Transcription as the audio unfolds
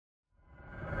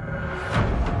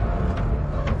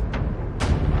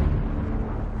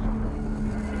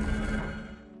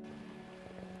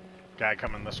Guy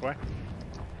coming this way.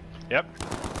 Yep.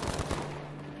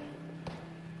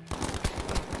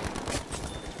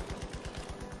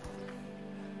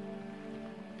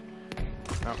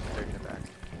 Oh, taking it back.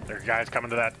 There are guys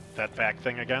coming to that back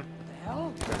thing again. The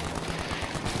hell? Okay.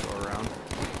 Go around.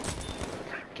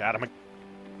 Got him.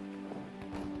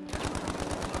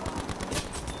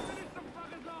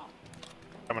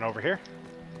 Coming over here.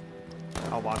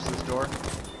 I'll watch this door.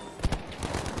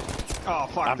 Oh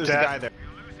fuck, I'm there's dead. a guy there.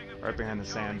 Right behind the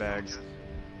sandbags.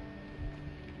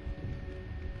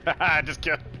 I just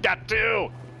got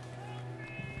two!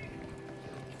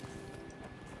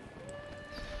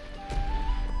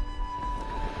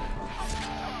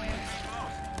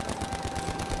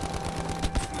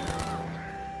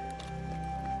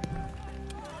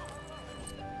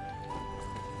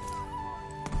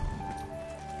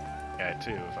 Yeah,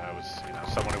 too, if I was,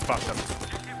 someone who fucked up.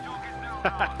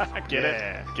 Get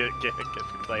it? Get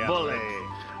play out. Bully.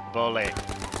 Bully.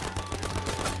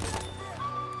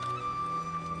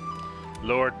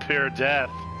 Lord Pure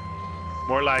Death.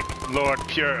 More like Lord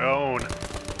Pure Own.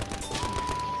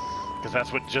 Because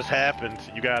that's what just happened.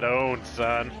 You got owned,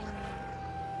 son.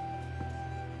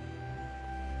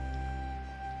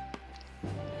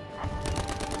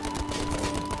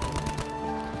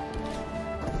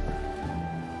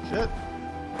 Shit.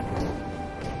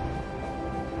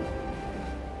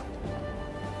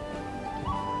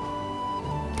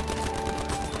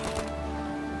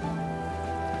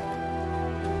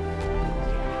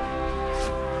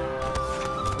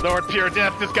 Lord Pure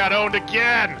Death just got owned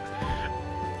again!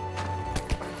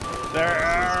 There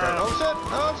are... Oh shit!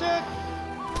 Oh shit!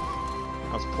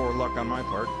 That was poor luck on my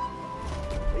part.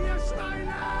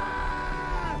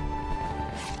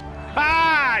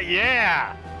 Ah,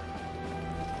 yeah!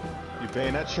 You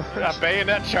bayonet charge? Got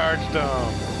bayonet charged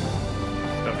him.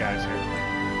 Still guys here.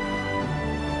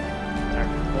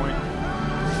 Tactical point.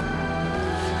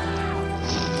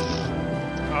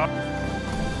 Up.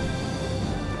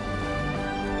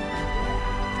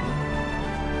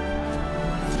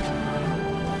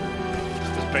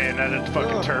 Just bayoneted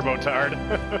fucking turbo-tard.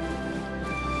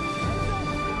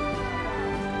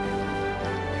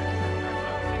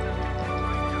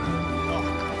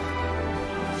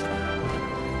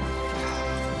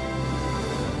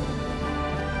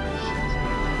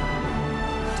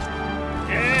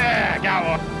 Yeah, got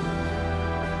one.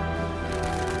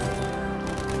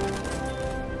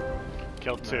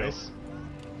 Killed two. Nice.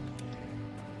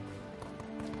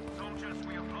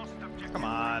 Come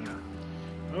on.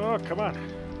 Oh, come on.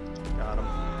 Got him.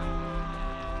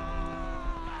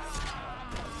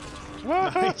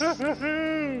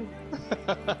 Woohoo!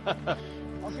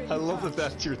 I love that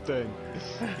that's your thing.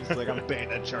 He's like, I'm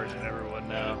bayonet charging everyone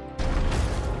now.